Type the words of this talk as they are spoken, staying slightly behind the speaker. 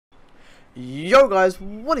Yo guys,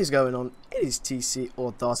 what is going on? It is TC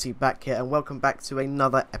or Darcy back here, and welcome back to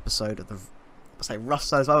another episode of the Rough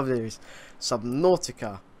Survival series,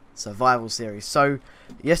 Subnautica survival series. So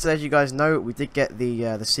yesterday, as you guys know, we did get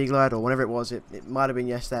the sea glide, or whenever it was. It might have been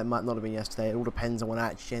yesterday, it might not have been yesterday. It all depends on when I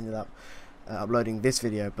actually ended up uploading this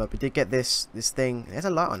video. But we did get this thing. There's a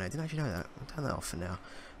light on it. I didn't actually know that. I'll turn that off for now.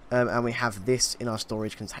 And we have this in our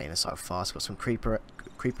storage container so far. It's got some creeper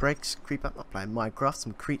eggs. Not playing Minecraft.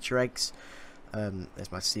 Some creature eggs.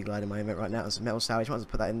 There's my sea glide in my inventory right now. There's some metal salvage. Might as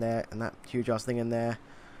well put that in there, and that huge ass thing in there.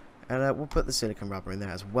 And we'll put the silicone rubber in there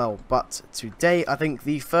as well. But today, I think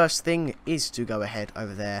the first thing is to go ahead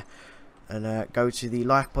over there and go to the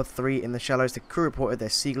life pod 3 in the shallows. The crew reported their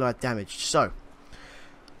sea glide damaged. So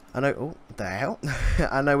I know. Oh, what the hell!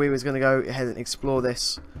 I know we was going to go ahead and explore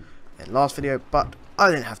this in the last video, but I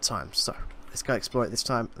didn't have time. So let's go explore it this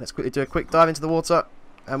time. Let's quickly do a quick dive into the water,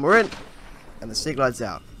 and we're in. And the sea glide's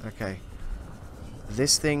out. Okay.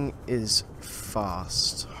 This thing is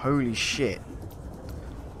fast. Holy shit.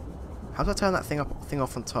 How do I turn that thing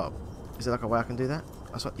off on top? Is there like a way I can do that?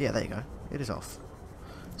 Yeah, there you go. It is off.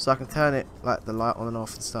 So I can turn it, like the light on and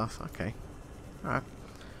off and stuff. Okay. Alright.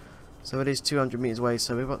 So it is 200 meters away,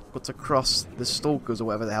 so we've got to cross the stalkers, or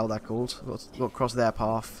whatever the hell they're called. We've got to cross their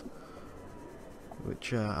path.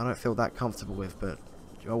 Which I don't feel that comfortable with, but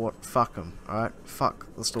you know what? Fuck them. Alright? Fuck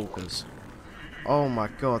the stalkers. Oh my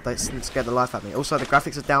god, they scared the life out of me. Also, the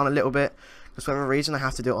graphics are down a little bit. Because for whatever reason, I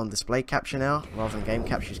have to do it on display capture now, rather than game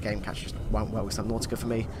capture. Game capture just won't work with Subnautica for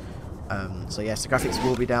me. So yes, the graphics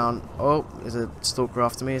will be down. Oh, there's a stalker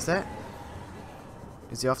after me, is there?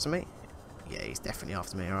 Is he after me? Yeah, he's definitely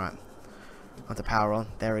after me, alright. I have the power on.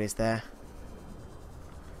 There it is there.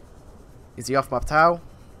 Is he off my towel?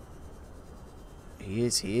 He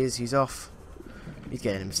is, he's off. He's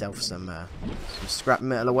getting himself some scrap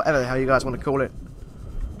metal, or whatever the hell you guys want to call it.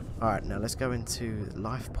 Alright, now let's go into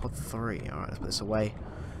Life Pod 3. Alright, let's put this away.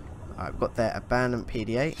 Alright, I've got there abandoned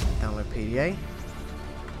PDA. Download PDA.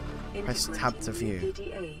 Press tab to view.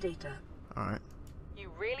 Alright.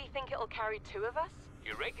 You really think it'll carry two of us?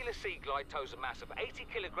 Your regular sea glide tows a mass of 80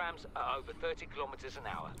 kilograms at over 30 kilometers an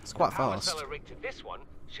hour. It's quite fast. The power rig to this one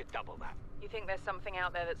should double that. You think there's something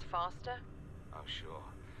out there that's faster? Oh, sure.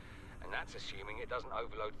 And that's assuming it doesn't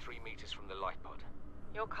overload 3 meters from the life pod.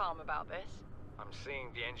 You're calm about this? I'm seeing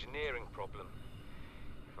the engineering problem.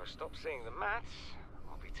 If I stop seeing the maths,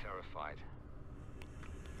 I'll be terrified.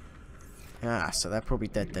 Ah, so they're probably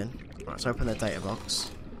dead then. Right, let's open their data box.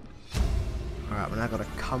 Alright, we've now got a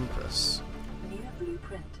compass. New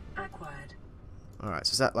blueprint acquired. Alright,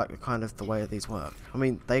 so is that like kind of the way these work? I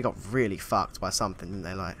mean, they got really fucked by something, didn't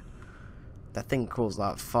they? Like, that thing caused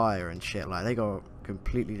like fire and shit. Like, they got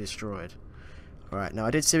completely destroyed. Alright, now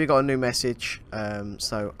I did see we got a new message,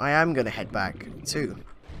 so I am going to head back to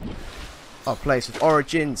our place of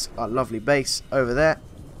origins, our lovely base over there,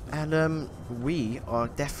 and we are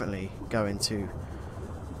definitely going to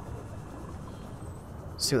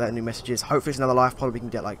see what that new message is. Hopefully it's another life pod. We can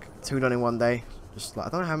get like 2 done in one day. Just like, I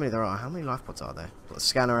don't know how many there are. How many life pods are there? Got the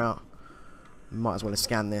scanner out. Might as well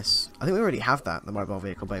scan this. I think we already have that, the mobile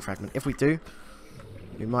vehicle bay fragment. If we do,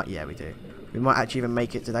 we might, yeah, we do. We might actually even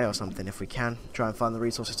make it today or something if we can. Try and find the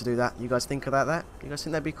resources to do that. You guys think about that? You guys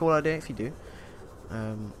think that'd be a cool idea? If you do,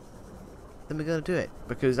 then we're going to do it.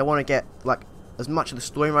 Because I want to get like as much of the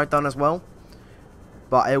story mode done as well.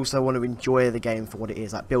 But I also want to enjoy the game for what it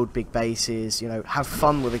is. Like, build big bases, you know, have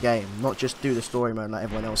fun with the game. Not just do the story mode like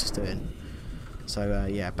everyone else is doing. So,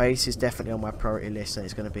 yeah, base is definitely on my priority list. And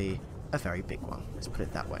it's going to be a very big one. Let's put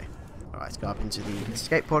it that way. Alright, let's go up into the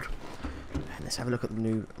escape pod. And let's have a look at the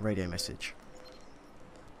new radio message.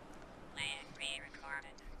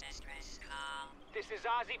 This is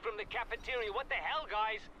Ozzy from the cafeteria. What the hell,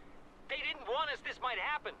 guys? They didn't warn us this might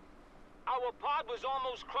happen. Our pod was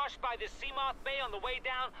almost crushed by the Seamoth Bay on the way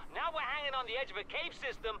down. Now we're hanging on the edge of a cave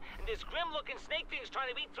system, and this grim-looking snake thing's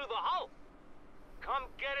trying to eat through the hull. Come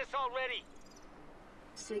get us already.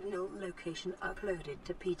 Signal location uploaded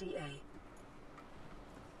to PDA.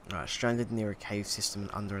 Right, stranded near a cave system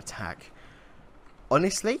and under attack.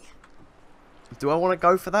 Honestly, do I want to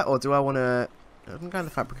go for that, or do I want to... I'm going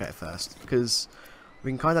to fabricate it first, because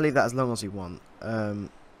we can kind of leave that as long as we want.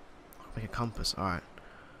 Make a compass, alright.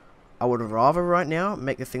 I would rather right now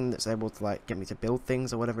make the thing that's able to like get me to build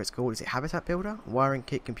things, or whatever it's called. Is it Habitat Builder? Wiring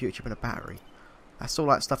kit, computer chip and a battery. That's all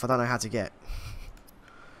like stuff I don't know how to get.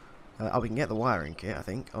 Oh, we can get the wiring kit, I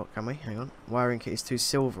think. Oh, can we? Hang on. Wiring kit is 2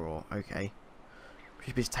 silver ore. Okay.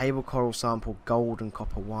 Previous table coral sample, gold and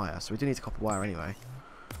copper wire. So we do need the copper wire anyway.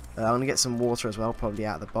 I'm going to get some water as well, probably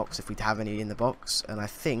out of the box if we have any in the box. And I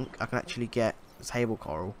think I can actually get the table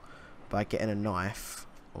coral by getting a knife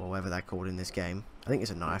or whatever they're called in this game. I think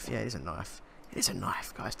it's a knife. Yeah, it is a knife. It is a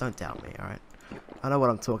knife, guys. Don't doubt me, alright? I know what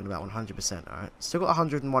I'm talking about 100%, alright? Still got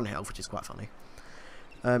 101 health, which is quite funny.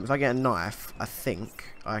 If I get a knife, I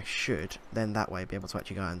think I should then that way be able to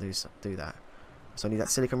actually go and do that. So I need that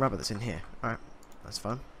silicone rubber that's in here. Alright, that's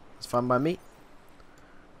fine. That's fine by me.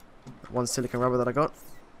 One silicone rubber that I got.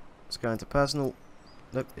 Let's go into personal.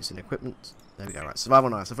 Nope, it's in equipment. There we go, right. Survival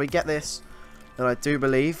knife. So if we get this, then I do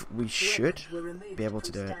believe we should be able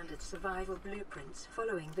to do it. Standard survival blueprints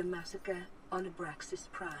following the massacre on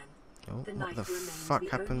Abraxas Prime. Oh, The what knife the remains fuck the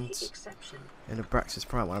happened only exception. in Abraxas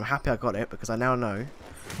Prime? Well, I'm happy I got it because I now know.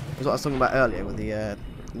 That's what I was talking about earlier with the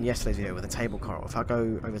in yesterday's video with the table coral. If I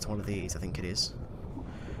go over to one of these, I think it is.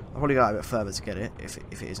 I'll probably go a bit further to get it if it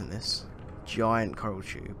isn't this giant coral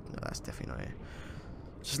tube. No, that's definitely not it.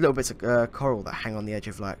 Just little bits of coral that hang on the edge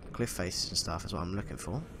of like cliff faces and stuff is what I'm looking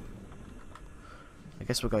for. I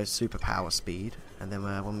guess we'll go super power speed, and then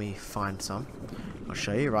when we find some, I'll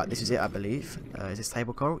show you. Right, this is it, I believe. Is this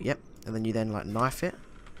table coral? Yep. And then you then like knife it.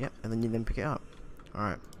 Yep. And then you then pick it up. All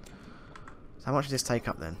right. So how much does this take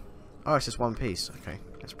up then? Oh, it's just one piece. Okay,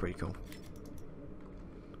 that's pretty cool.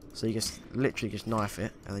 So you just literally just knife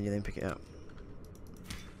it, and then you then pick it up.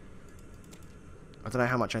 I don't know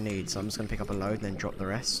how much I need, so I'm just going to pick up a load and then drop the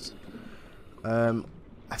rest. I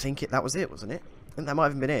think that was it, wasn't it? I think that might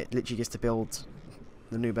have been it. Literally just to build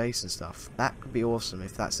the new base and stuff. That could be awesome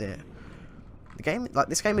if that's it. The game, like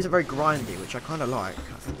this game, isn't very grindy, which I kind of like.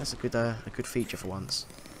 I think that's a good feature for once.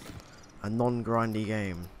 A non-grindy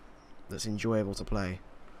game that's enjoyable to play.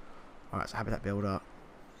 All right, so habitat build up.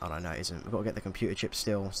 Oh no, it isn't. We've got to get the computer chip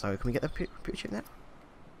still. So can we get the computer chip now?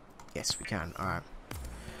 Yes, we can. All right.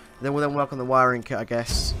 Then we'll work on the wiring kit, I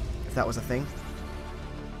guess, if that was a thing.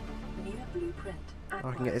 New blueprint. Oh,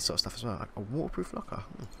 I can get this sort of stuff as well. Like a waterproof locker.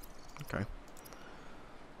 Okay.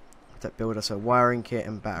 That builder, so wiring kit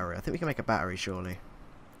and battery. I think we can make a battery, surely.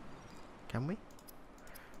 Can we?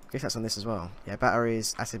 I guess that's on this as well. Yeah,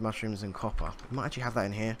 batteries, acid mushrooms, and copper. We might actually have that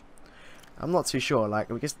in here. I'm not too sure. Like,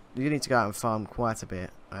 we need to go out and farm quite a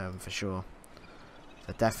bit, for sure.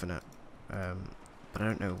 For definite. But I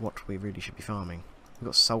don't know what we really should be farming. We've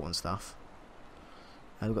got salt and stuff.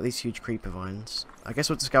 We've got these huge creeper vines. I guess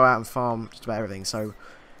we'll just go out and farm just about everything. So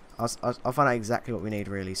I'll find out exactly what we need,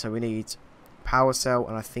 really. So we need power cell,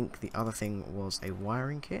 and I think the other thing was a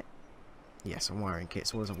wiring kit. Yes, a wiring kit.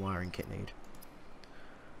 So what does a wiring kit need?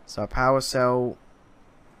 So a power cell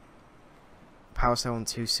and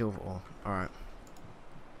 2 silver ore. Alright.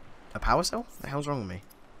 A power cell? What the hell's wrong with me?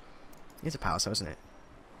 It's a power cell, isn't it?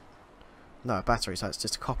 No, a battery, so it's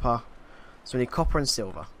just copper. So we need copper and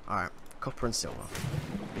silver. Alright, copper and silver.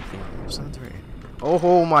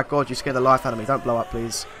 Oh my god, you scared the life out of me. Don't blow up,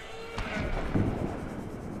 please.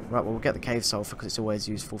 Right, well, we'll get the cave sulfur because it's always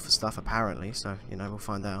useful for stuff, apparently. So, you know, we'll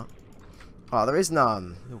find out. Oh, there is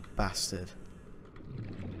none. Little bastard.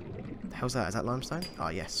 The hell's that? Is that limestone? Oh,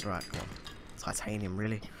 yes, right, come on. Titanium,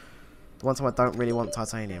 really? The one time I don't really want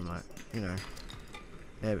titanium, like, you know.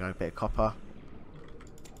 There we go, a bit of copper.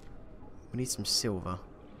 We need some silver.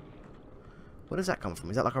 Where does that come from?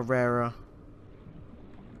 Is that like a rarer...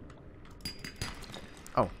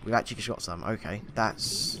 Oh, we've actually just got some. Okay,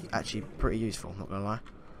 that's actually pretty useful, not gonna lie.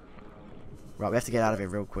 Right, we have to get out of here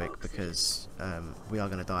real quick because we are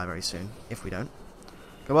gonna die very soon if we don't.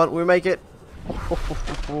 Come on, we make it!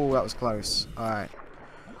 Oh, that was close. Alright.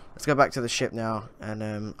 Let's go back to the ship now,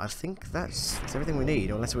 and I think that's everything we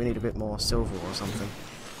need, unless we need a bit more silver or something.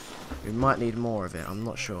 We might need more of it, I'm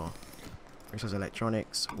not sure. Resource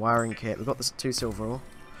electronics, wiring kit, we've got the 2 silver ore.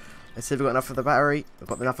 Let's see if we've got enough for the battery. We've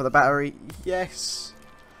got enough for the battery, yes!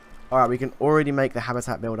 Alright, we can already make the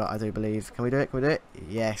habitat builder, I do believe. Can we do it? Can we do it?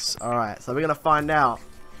 Yes, alright, so we're going to find out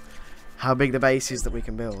how big the base is that we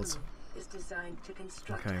can build. Is designed to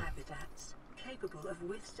construct habitats capable of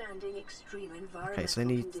withstanding extreme environmental okay, so they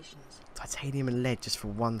need conditions. titanium and lead just for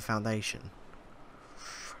one foundation.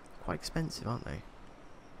 Quite expensive, aren't they?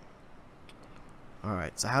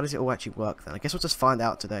 Alright, so how does it all actually work then? I guess we'll just find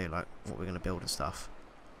out today, like, what we're going to build and stuff.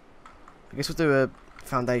 I guess we'll do a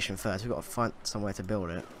foundation first. We've got to find somewhere to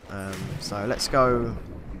build it. So let's go...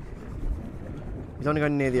 We don't want to go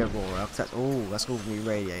near the Aurora, because that's all going to be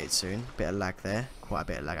radiated soon. Bit of lag there. Quite a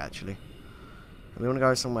bit of lag, actually. And we want to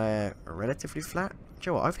go somewhere relatively flat. Do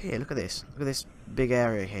you know what? Over here, look at this. Look at this big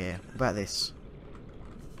area here. What about this?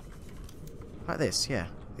 Like this, yeah.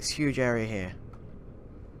 This huge area here.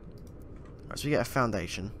 Right, so we get a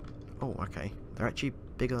foundation. Oh, okay. They're actually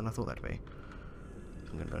bigger than I thought they'd be.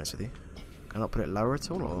 I'm going to be honest with you. Can I not put it lower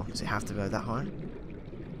at all, or does it have to go that high?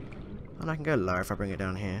 And I can go lower if I bring it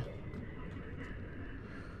down here.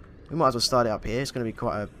 We might as well start it up here. It's going to be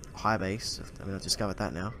quite high base. I mean, I've discovered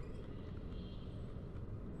that now.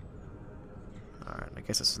 Alright, I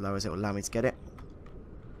guess that's as low as it will allow me to get it.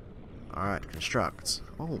 Alright, construct.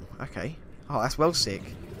 Oh, okay. Oh, that's well sick.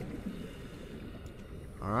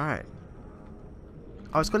 Alright.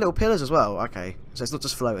 Oh, it's got little pillars as well. Okay. So it's not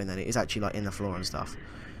just floating then, it is actually like in the floor and stuff.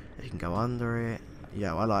 You can go under it.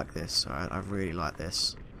 Yeah, well, I like this. Alright, I really like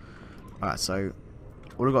this. Alright, so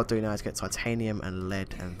all we've got to do now is get titanium and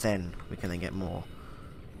lead, and then we can then get more.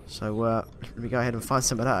 So let me go ahead and find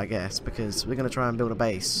some of that, I guess, because we're going to try and build a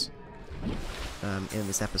base in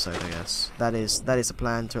this episode, I guess. That is the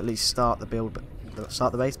plan, to at least start the build,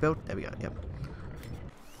 start the base build. There we go. Yep.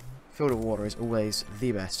 Filtered water is always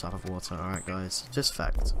the best type of water. Alright, guys, just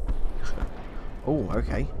fact. Oh,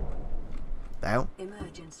 okay. Down.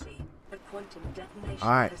 Emergency. A quantum detonation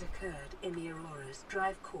Alright. has occurred in the Aurora's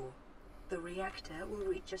drive core. The reactor will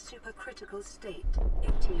reach a supercritical state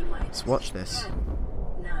in T-minus. Let's watch this.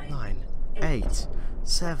 10, 9, 8,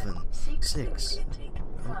 7, 6.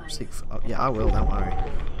 Oh, 6. Oh, yeah, I will. Don't worry.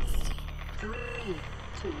 3,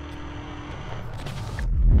 2.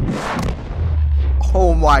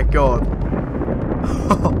 Oh my god.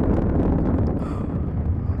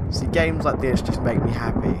 See, games like this just make me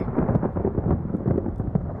happy.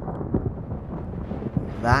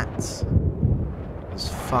 That was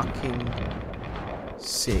fucking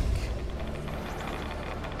sick.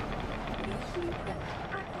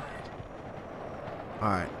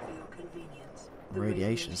 Alright.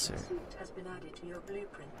 Radiation suit.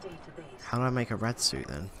 How do I make a rad suit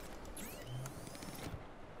then?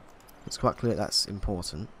 It's quite clear that's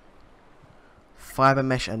important. Fiber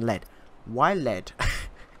mesh and lead. Why lead?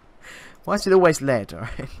 Why is it always lead?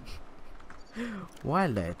 Alright. Why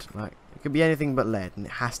lead? Like, it could be anything but lead, and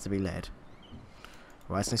it has to be lead.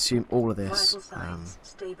 Right, let's assume all of this. I'm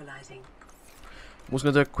also going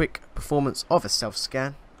to do a quick performance of a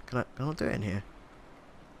self-scan. Can I not do it in here?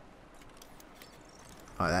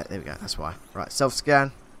 Alright, there we go, that's why. Right,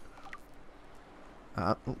 self-scan.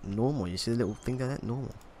 Normal, you see the little thing there?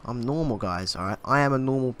 Normal. I'm normal, guys, alright? I am a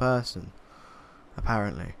normal person.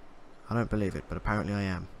 Apparently. I don't believe it, but apparently I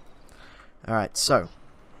am. Alright, so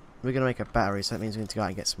we're going to make a battery, so that means we need to go out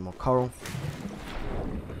and get some more coral.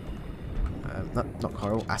 Not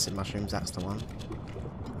coral, acid mushrooms, that's the one.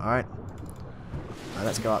 Alright. Now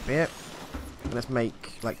let's go up here. Let's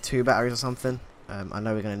make like 2 batteries or something. I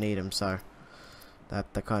know we're going to need them, so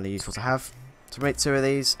they're kind of useful to have. So we make 2 of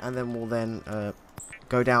these, and then we'll then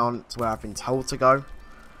go down to where I've been told to go.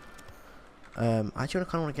 I actually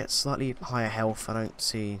kind of want to get slightly higher health. I don't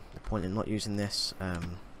see the point in not using this.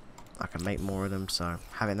 I can make more of them, so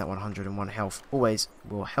having that 101 health always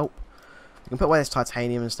will help. You can put away this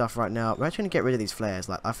titanium and stuff right now. We're actually going to get rid of these flares.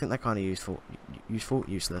 Like, I think they're kind of useful,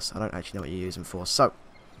 useless. I don't actually know what you use them for. So,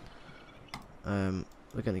 we're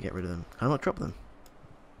going to get rid of them. Can I not drop them?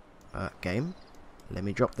 Game, let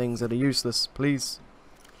me drop things that are useless, please.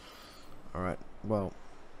 Alright, well,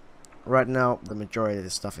 right now, the majority of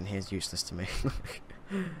this stuff in here is useless to me.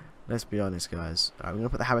 Let's be honest, guys. Alright, we're going to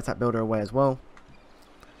put the habitat builder away as well.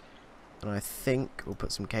 And I think we'll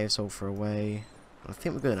put some cave sulfur away. I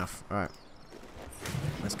think we're good enough. Alright.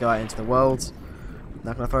 Let's go out into the world.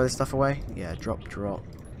 Now can I throw this stuff away? Yeah, drop, drop,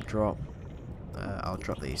 drop. I'll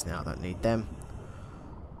drop these now. I don't need them.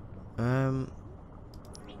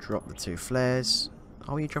 Drop the 2 flares.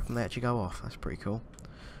 Oh, you drop them, they actually go off. That's pretty cool.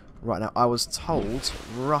 Right, now I was told,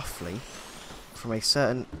 roughly, from a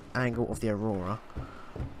certain angle of the Aurora,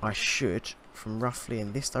 I should, from roughly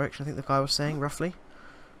in this direction, I think the guy was saying, roughly,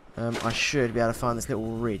 I should be able to find this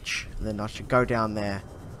little ridge. And then I should go down there,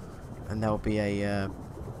 and there'll be a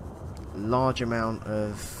large amount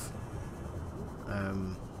of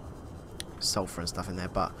sulfur and stuff in there.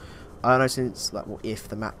 But I don't know, since, like, what if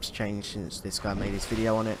the map's changed since this guy made his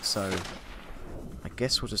video on it, so I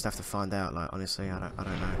guess we'll just have to find out. Like, honestly, I don't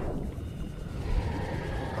know.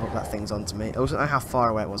 I hope that thing's onto me. I also don't know how far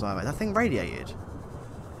away it was either. That thing radiated.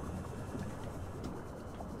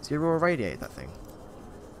 Is the Aurora radiated, that thing?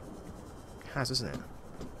 It has, isn't it?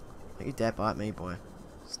 Don't you dare bite me, boy.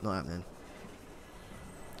 It's not happening.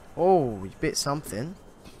 Oh, you bit something.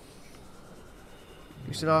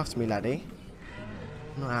 You stood after me, laddie.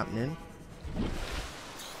 Not happening.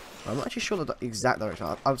 I'm not actually sure the exact direction.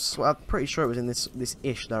 I'm pretty sure it was in this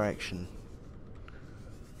ish direction.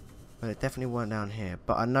 But it definitely weren't down here.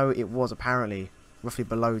 But I know it was apparently roughly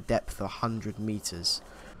below depth of 100 meters.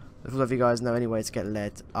 If all of you guys know any way to get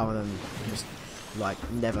lead other than just like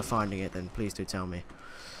never finding it, then please do tell me,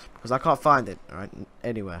 because I can't find it. Alright,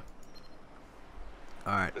 anywhere.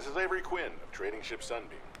 Alright. This is Avery Quinn of Trading Ship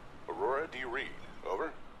Sunbeam. Aurora, do you read?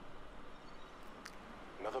 Over?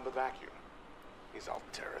 Nothing but vacuum. These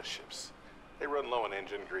Altera ships. They run low on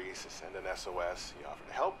engine grease, send an SOS, you offer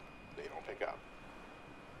to help, they don't pick up.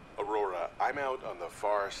 Aurora, I'm out on the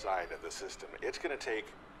far side of the system. It's gonna take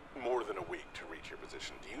more than a week to reach your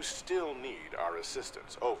position. Do you still need our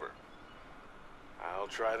assistance? Over. I'll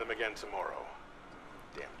try them again tomorrow.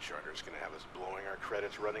 Damn charter's gonna have us blowing our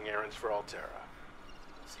credits running errands for Altera.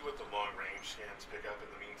 See what the long-range scans pick up in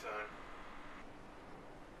the meantime.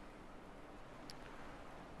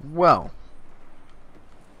 Well,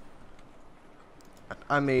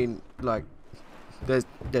 I mean, like,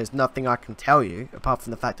 there's nothing I can tell you apart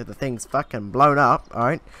from the fact that the thing's fucking blown up. All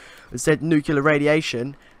right, it said nuclear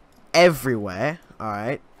radiation everywhere. All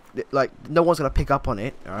right, like no one's gonna pick up on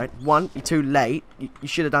it. All right, one, you're too late. You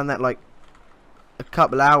should have done that like a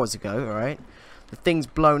couple hours ago. All right, the thing's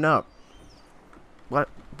blown up.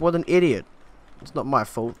 What an idiot! It's not my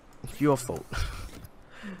fault. It's your fault.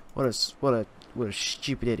 what a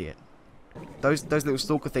stupid idiot. Those little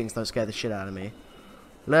stalker things don't scare the shit out of me.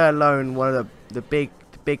 Let alone one of the big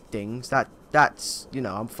things. That's, you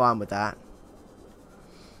know, I'm fine with that.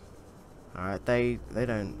 All right, they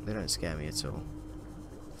don't scare me at all.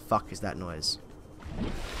 Fuck is that noise?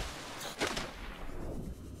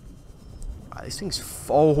 This thing's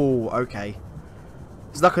okay.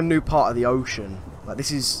 It's like a new part of the ocean. Like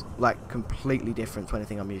this is like completely different to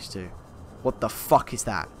anything I'm used to. What the fuck is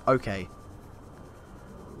that? Okay.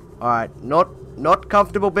 All right, not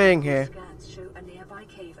comfortable being here. Scans show a nearby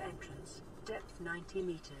cave entrance, depth 90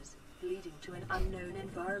 meters, leading to an unknown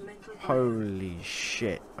environmental. Holy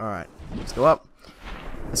shit! All right, let's go up.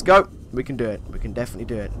 Let's go. We can do it. We can definitely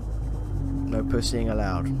do it. No pussying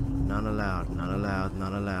allowed. None allowed. None allowed.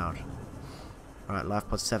 None allowed. All right, life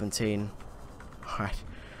pod 17. All right.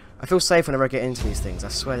 I feel safe whenever I get into these things. I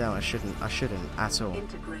swear down, I shouldn't at all.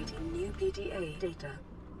 Integrating new PDA data.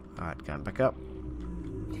 All right, going back up.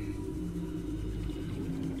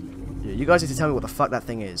 Yeah, you guys need to tell me what the fuck that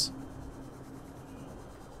thing is.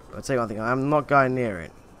 I'll tell you one thing, I'm not going near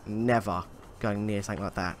it. Never going near something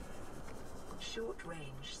like that. Short-range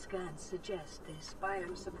scans suggest this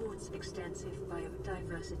biome supports extensive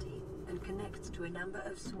biodiversity and connects to a number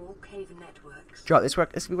of small cave networks. Joe, this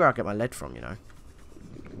is where I get my lead from, you know.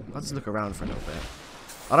 I'll just look around for a little bit.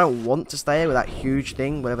 I don't want to stay here with that huge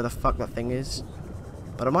thing, whatever the fuck that thing is.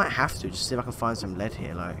 But I might have to, just see if I can find some lead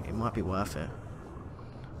here, like, it might be worth it.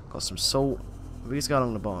 Got some salt. We just go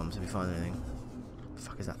along the bottom, see if we find anything. What the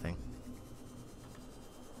fuck is that thing?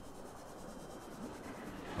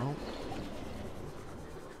 Oh.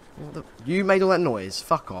 You made all that noise.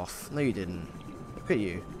 Fuck off. No, you didn't. Look at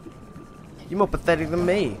you. You're more pathetic than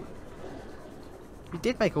me. You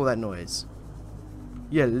did make all that noise.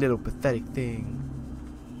 You little pathetic thing.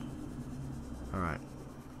 Alright.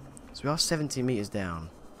 So we are 70 meters down.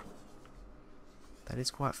 That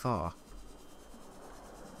is quite far.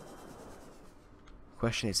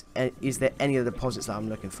 Question is there any of the deposits that I'm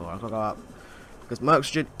looking for? I've got to go up. Because my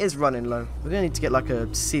oxygen is running low. We're going to need to get like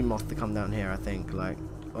a sea moth to come down here, I think. Like,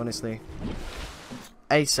 honestly.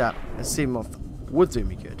 ASAP, a sea moth would do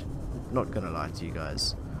me good. Not going to lie to you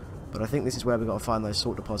guys. But I think this is where we've got to find those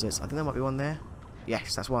salt deposits. I think there might be one there.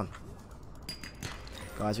 Yes, that's one.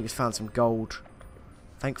 Guys, we just found some gold.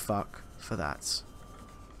 Thank fuck for that.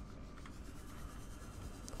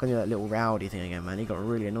 Gonna do that little rowdy thing again, man. He got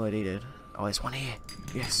really annoyed, he did. Oh, there's one here.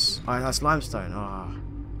 Yes. Oh, that's limestone. Oh.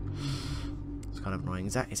 It's kind of annoying.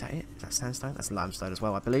 Is that it? Is that sandstone? That's limestone as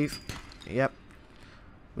well, I believe. Yep.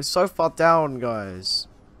 We're so far down, guys.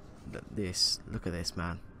 Look at this,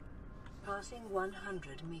 man. Passing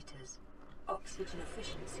 100 meters. Oxygen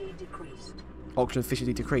efficiency decreased. Oxygen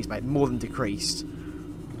efficiency decreased, mate. More than decreased.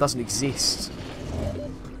 Doesn't exist.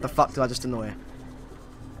 The fuck did I just annoy?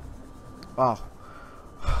 Oh.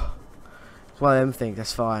 It's one of them things,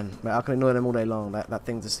 that's fine. Mate, I can annoy them all day long. That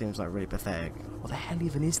thing just seems like really pathetic. What the hell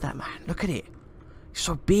even is that, man? Look at it. It's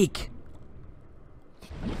so big.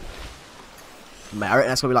 Mate, I reckon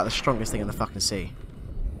that's gonna be like the strongest thing in the fucking sea.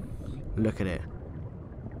 Look at it.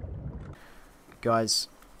 Guys,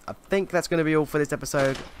 I think that's going to be all for this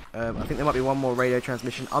episode. I think there might be one more radio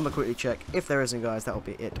transmission. I'm going to quickly check. If there isn't, guys, that will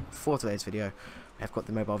be it for today's video. We have got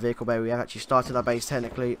the mobile vehicle bay. We have actually started our base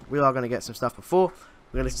technically. We are going to get some stuff before.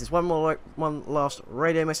 We're going to listen to one last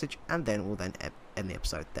radio message, and then we'll then end the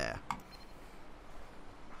episode there.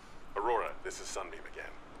 Aurora, this is Sunbeam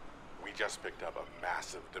again. We just picked up a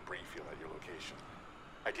massive debris field at your location.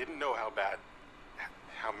 I didn't know how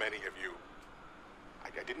many of you... I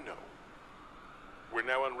didn't know. We're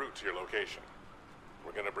now en route to your location.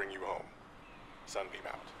 We're gonna bring you home. Sunbeam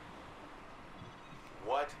out.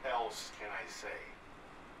 What else can I say?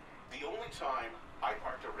 The only time I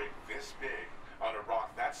parked a rig this big on a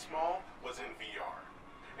rock that small was in VR.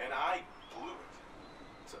 And I blew it.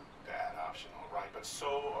 It's a bad option, alright, but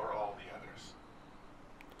so are all the others.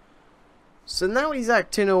 So now he's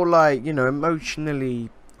acting all like, you know, emotionally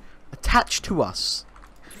attached to us.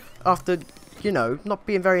 After, you know, not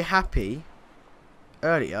being very happy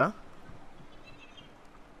earlier.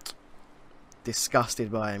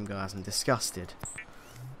 Disgusted by him, guys. I'm disgusted.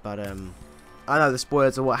 But, I know the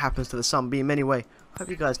spoilers of what happens to the Sunbeam anyway. I hope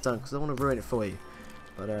you guys don't, because I don't want to ruin it for you.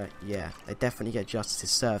 But, yeah, they definitely get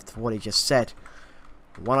justice served for what he just said.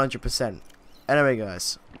 100%. Anyway,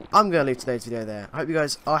 guys, I'm going to leave today's video there. I hope you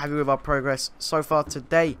guys are happy with our progress so far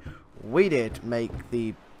today. We did make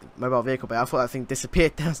the mobile vehicle, but I thought that thing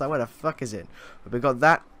disappeared. I was like, where the fuck is it? But we got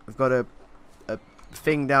that. We've got a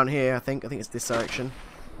thing down here, I think it's this direction.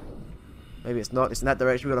 Maybe it's not. It's in that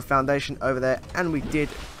direction. We've got a foundation over there. And we did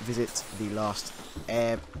visit the last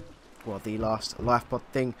the last life pod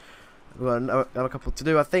thing. We've got another couple to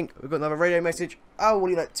do, I think. We've got another radio message. I will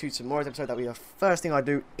leave that to tomorrow's episode. That'll be the first thing I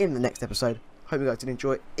do in the next episode. Hope you guys did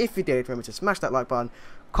enjoy. If you did, remember to smash that like button.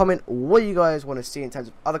 Comment what you guys want to see in terms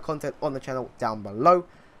of other content on the channel down below.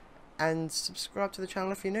 And subscribe to the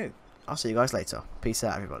channel if you're new. I'll see you guys later. Peace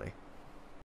out, everybody.